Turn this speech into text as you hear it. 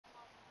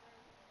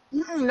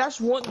That's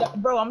one,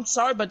 bro. I'm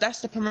sorry, but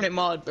that's the permanent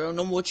mod, bro.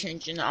 No more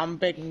changing. I'm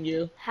begging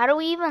you. How do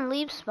we even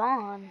leave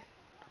spawn?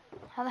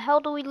 How the hell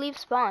do we leave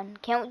spawn?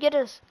 Can't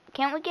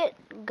we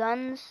get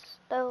guns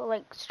though,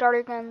 like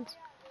starter guns?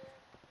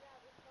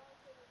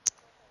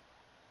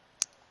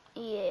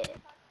 Yeah.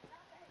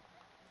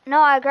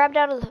 No, I grabbed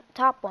out of the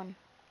top one.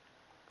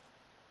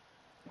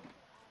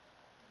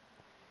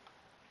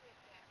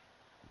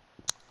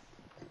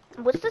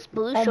 What's this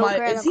blue Oh my,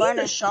 shulker in is the he in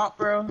the corner? shop,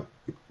 bro?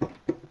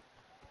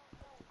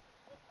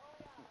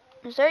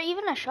 Is there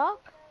even a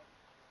shop?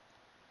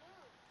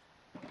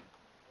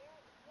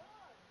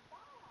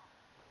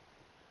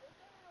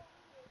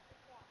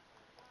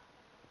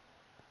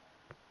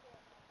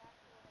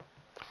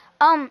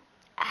 Um,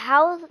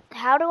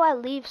 how do I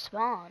leave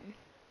spawn?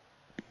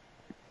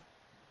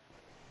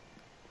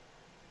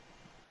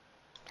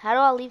 How do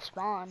I leave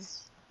spawn?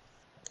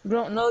 We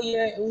don't know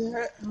yet.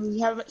 We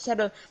haven't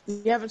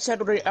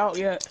settled it out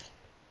yet.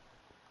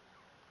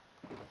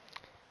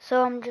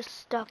 So I'm just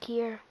stuck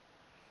here.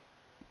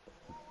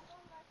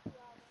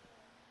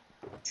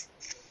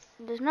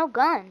 There's no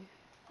gun.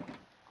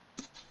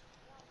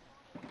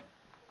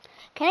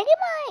 Can I get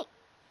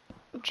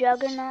my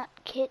Juggernaut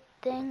kit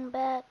thing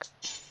back?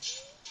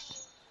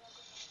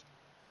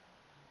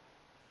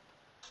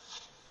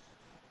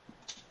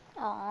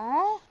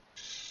 Aww.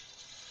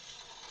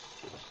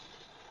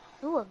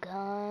 Ooh, a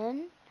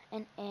gun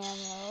and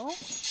ammo.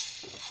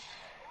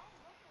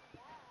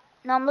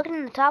 No, I'm looking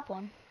in the top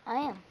one. I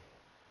am.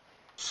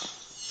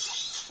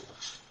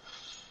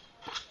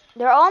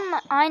 They're all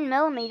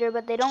 9mm,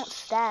 but they don't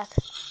stack.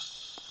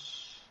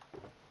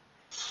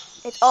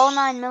 It's all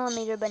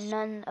 9mm, but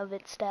none of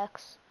it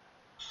stacks.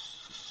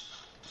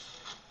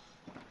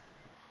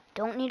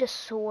 Don't need a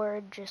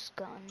sword, just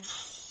gun.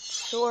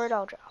 Sword,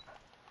 I'll drop.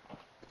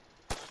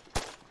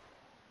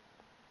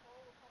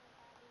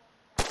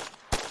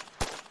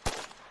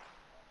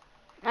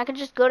 I can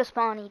just go to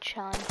spawn each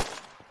time.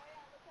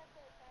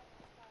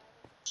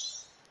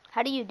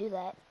 How do you do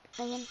that,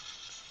 Megan?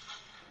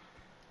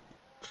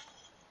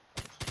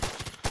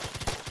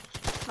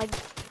 Like,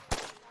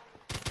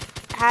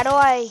 how do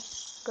I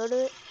go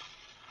to it?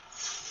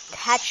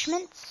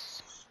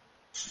 Attachments?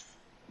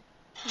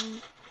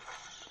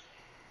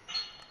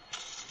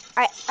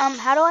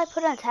 How do I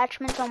put an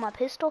attachment on my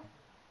pistol?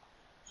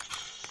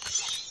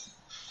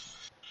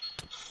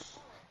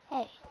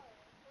 Hey.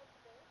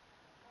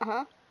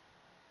 Uh-huh.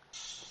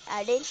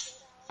 I did.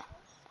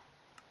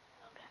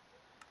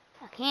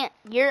 I can't.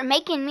 You're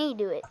making me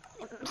do it.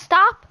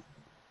 Stop.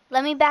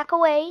 Let me back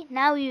away.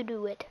 Now you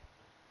do it.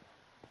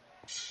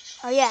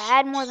 Oh yeah,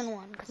 add more than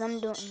one, because I'm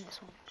doing this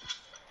one.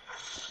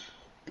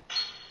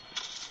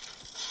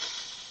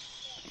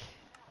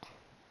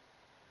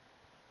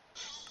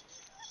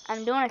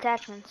 I'm doing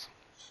attachments.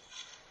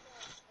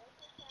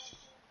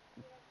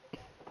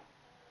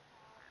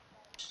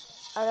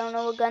 I don't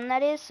know what gun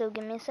that is, so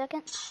give me a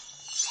second.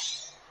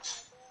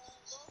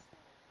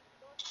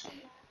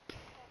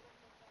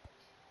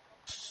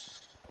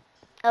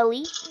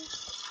 Elite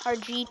or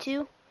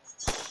G2.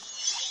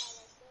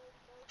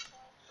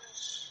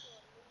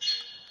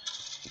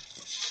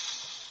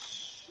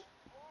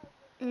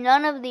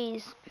 None of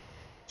these.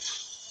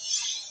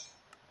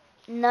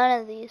 None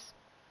of these.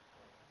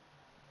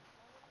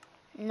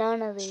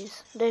 None of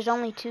these. There's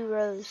only 2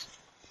 rows.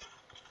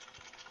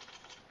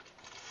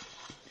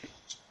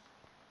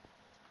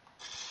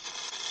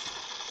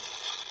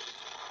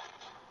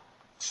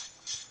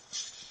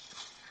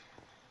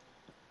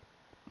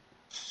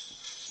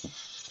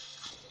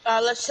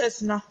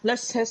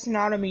 Let's test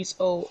Anatomies.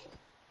 Oh,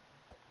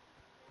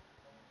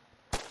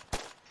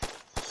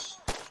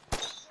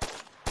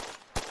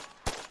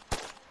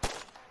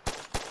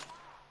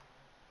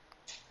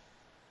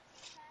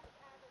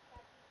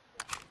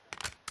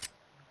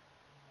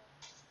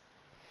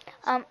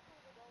 Um,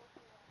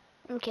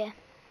 okay.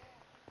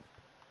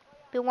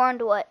 Be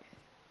warned what?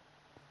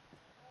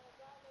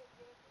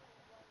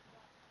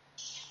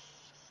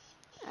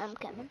 I'm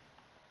coming.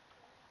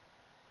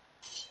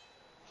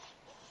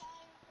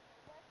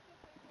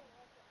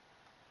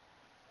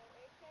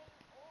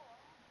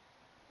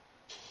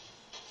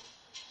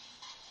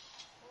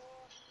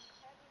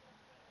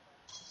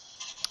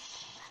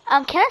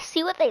 Can I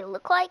see what they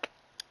look like?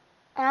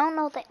 I don't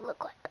know what they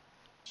look like.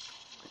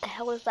 What the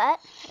hell is that?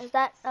 Is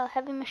that a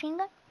heavy machine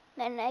gun?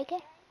 And an AK?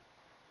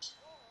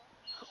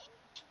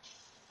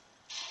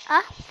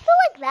 I feel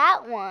like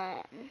that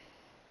one.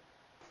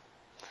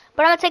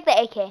 But I'm gonna take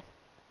the AK.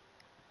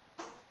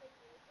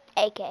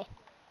 AK.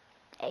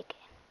 AK.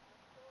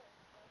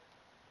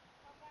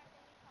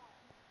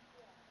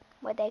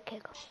 Where'd the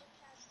AK go?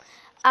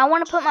 I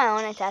want to put my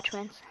own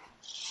attachments.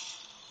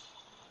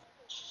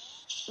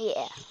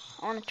 Yeah,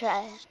 I want to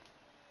try it.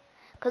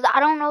 Because I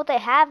don't know what they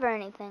have or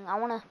anything. I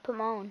want to put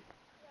my own.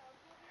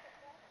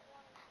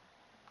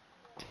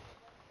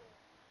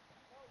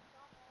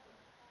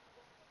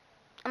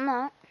 I'm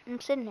not. I'm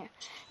sitting here.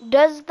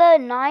 Does the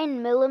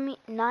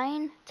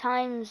 9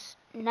 times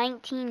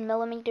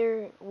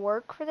 19mm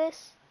work for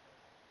this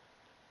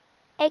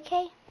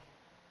AK?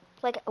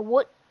 Like,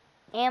 what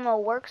ammo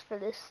works for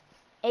this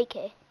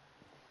AK.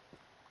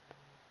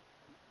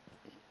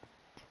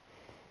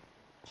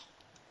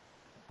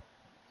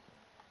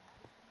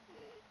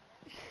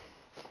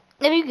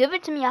 If you give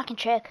it to me, I can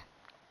check.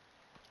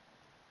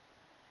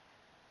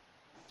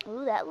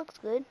 Ooh, that looks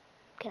good.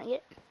 Can I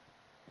get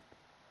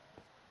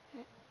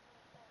it?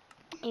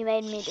 You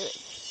made me do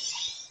it.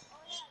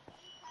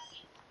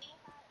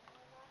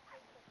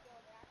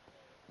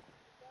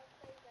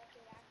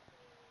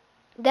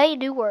 They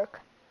do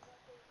work.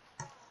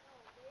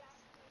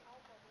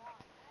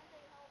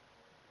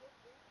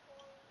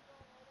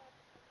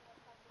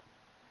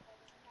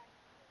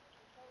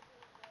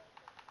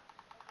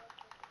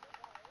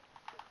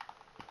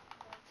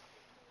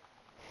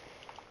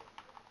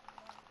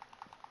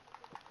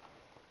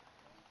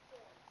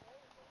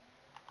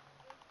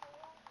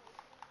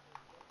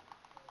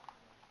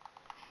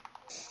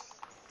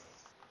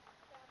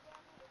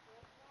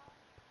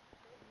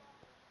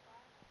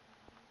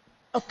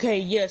 Okay,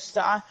 yes,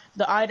 the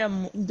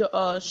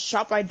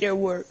shop right there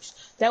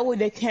works. That way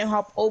they can't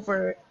hop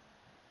over it.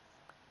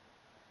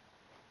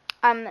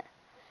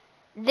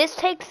 This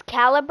takes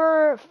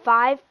caliber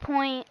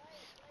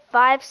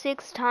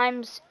 5.56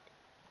 times.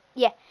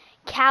 Yeah,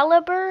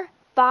 caliber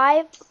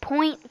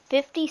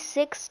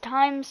 5.56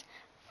 times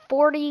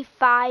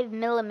 45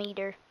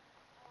 millimeter.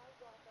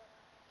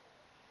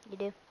 You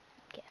do?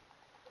 Okay.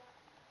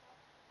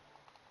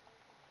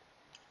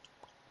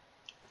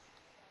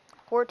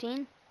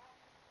 14.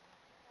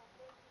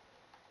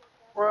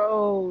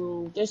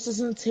 Bro, this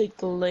doesn't take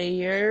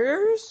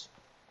layers.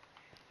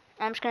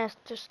 I'm just gonna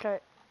just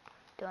start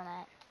doing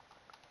that.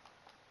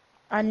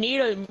 I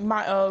need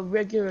my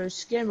regular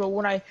skin, but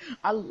when I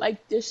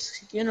like this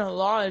skin a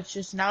lot, it's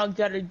just now I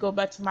gotta go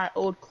back to my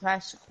old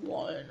classic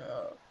one.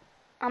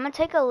 I'm gonna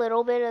take a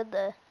little bit of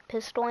the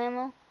pistol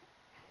ammo,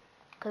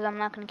 because I'm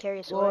not gonna carry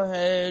a Go sword.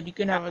 ahead, you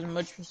can have as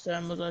much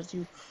ammo as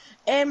you.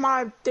 And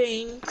my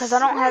thing. Because I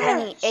don't have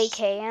any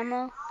AK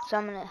ammo, so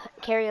I'm gonna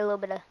carry a little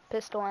bit of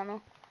pistol ammo,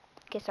 in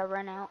case I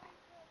run out.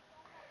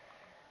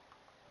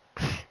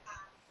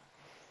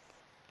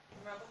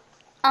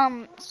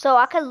 So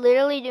I could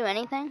literally do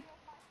anything.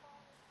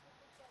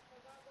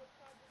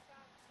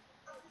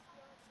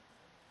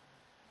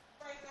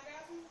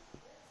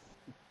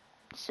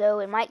 So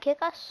it might kick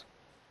us.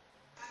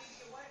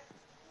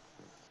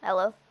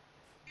 Hello?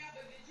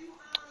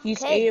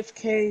 He's Okay.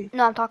 AFK.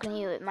 No, I'm talking to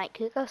you. It might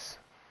kick us.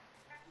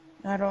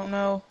 I don't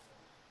know.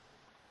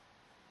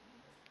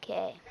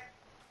 Okay.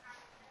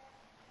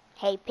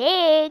 Hey,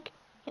 pig.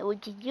 Hey,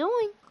 what you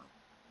doing?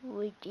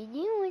 What you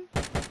doing?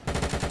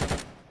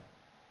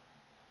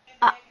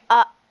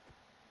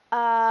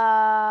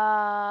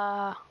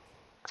 Uh,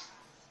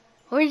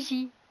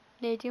 horsey.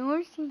 That's a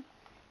horsey.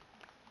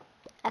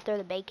 I throw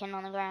the bacon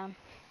on the ground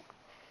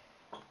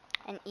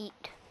and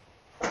eat.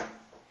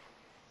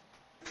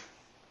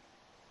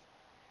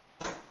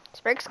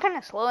 Sprig's kind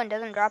of slow and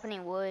doesn't drop any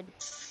wood.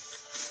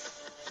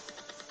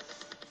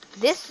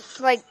 This,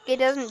 like, it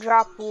doesn't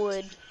drop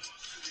wood.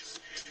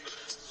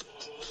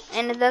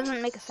 And it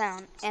doesn't make a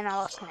sound. And I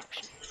lost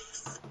connection.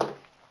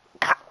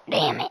 God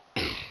damn it.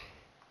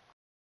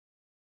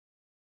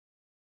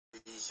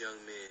 These young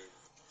men,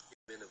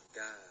 men of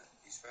God,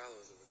 these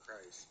followers of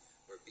Christ,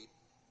 were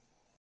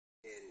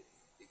beheaded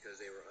because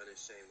they were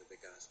unashamed of the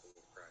gospel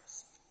of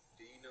Christ.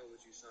 Do you know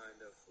what you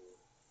signed up for?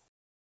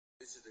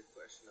 This is the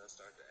question I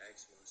start to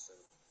ask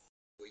myself.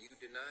 Will you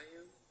deny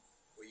him?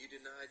 Will you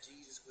deny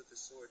Jesus with the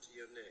sword to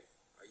your neck?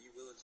 Are you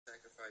willing to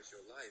sacrifice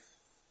your life?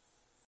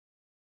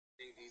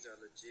 I think these are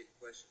legit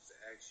questions to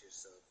ask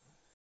yourself,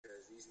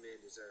 because these men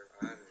deserve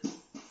honor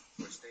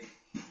for staying.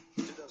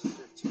 In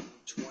 2015,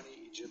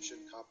 20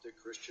 Egyptian Coptic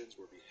Christians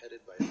were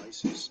beheaded by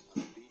ISIS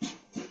on a beach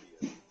in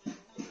Libya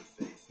for their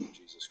faith in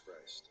Jesus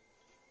Christ.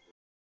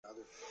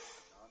 Another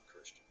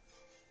non-Christian,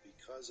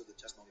 because of the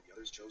testimony of the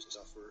others, chose to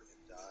suffer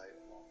and die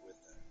along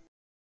with them.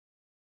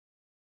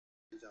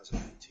 In 2019,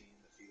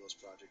 the Philos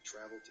Project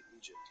traveled to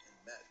Egypt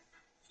and met.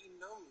 He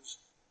knows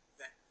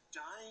that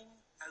dying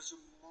as a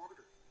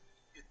martyr.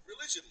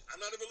 Religion. I'm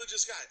not a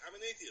religious guy. I'm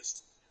an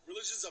atheist.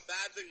 Religion's a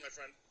bad thing, my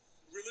friend.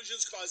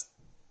 Religion's caused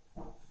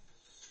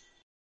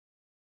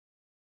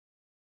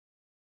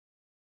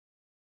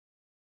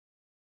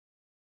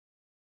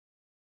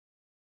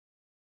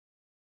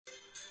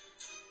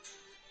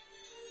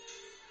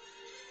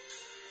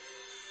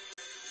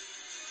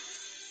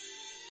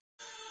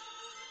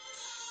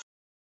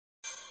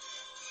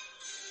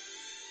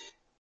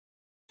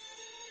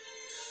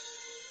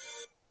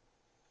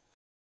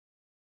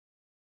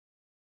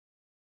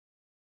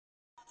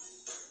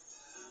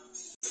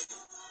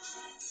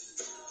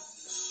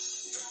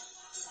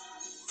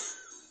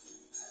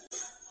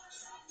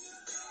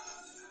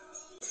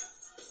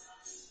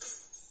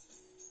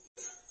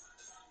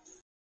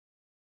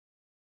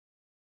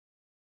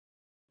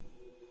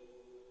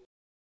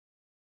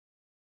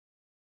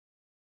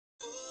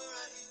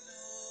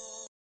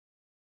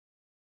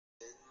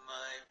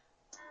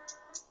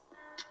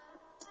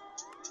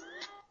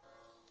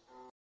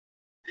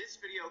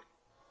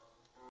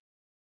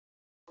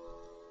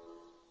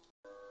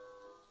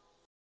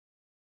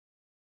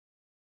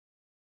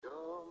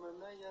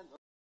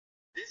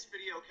This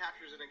video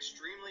captures an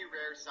extremely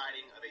rare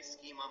sighting of a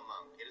schema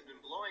monk. It has been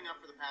blowing up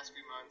for the past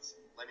few months.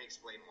 Let me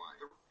explain why.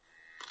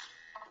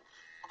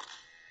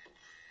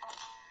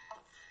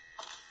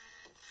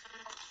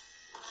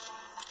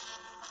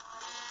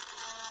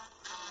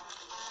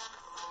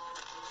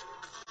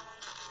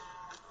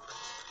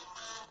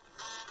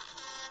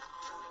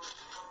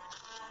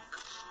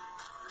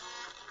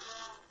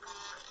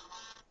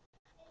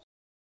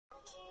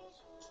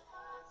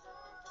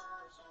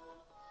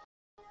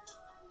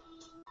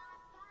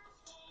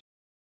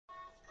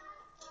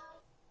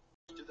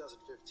 In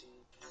 2015,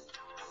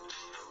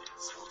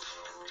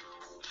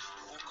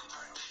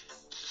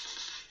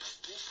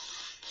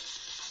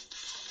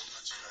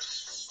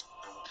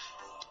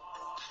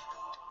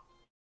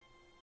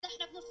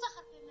 احنا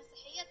بنفتخر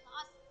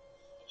بمسيحيتنا اصلا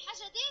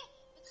الحاجه دي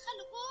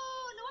بتخلي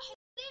كل واحد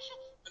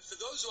And for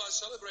those who are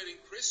celebrating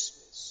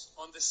Christmas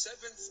on the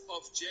 7th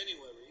of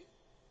January,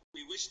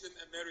 we wish them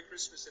a Merry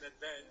Christmas in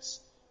advance,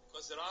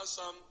 because there are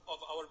some of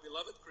our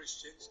beloved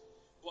Christians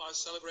who are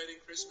celebrating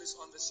Christmas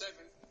on the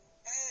 7th,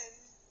 and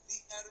the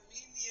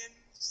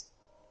Armenians.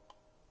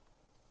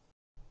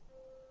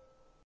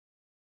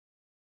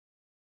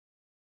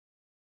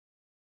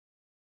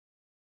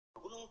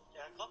 كلهم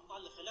اعتقاد الله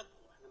اللي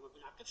خلقكم، احنا ما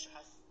بنعاقبش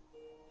حد،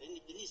 لان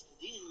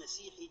الدين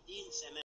المسيحي دين سماوي.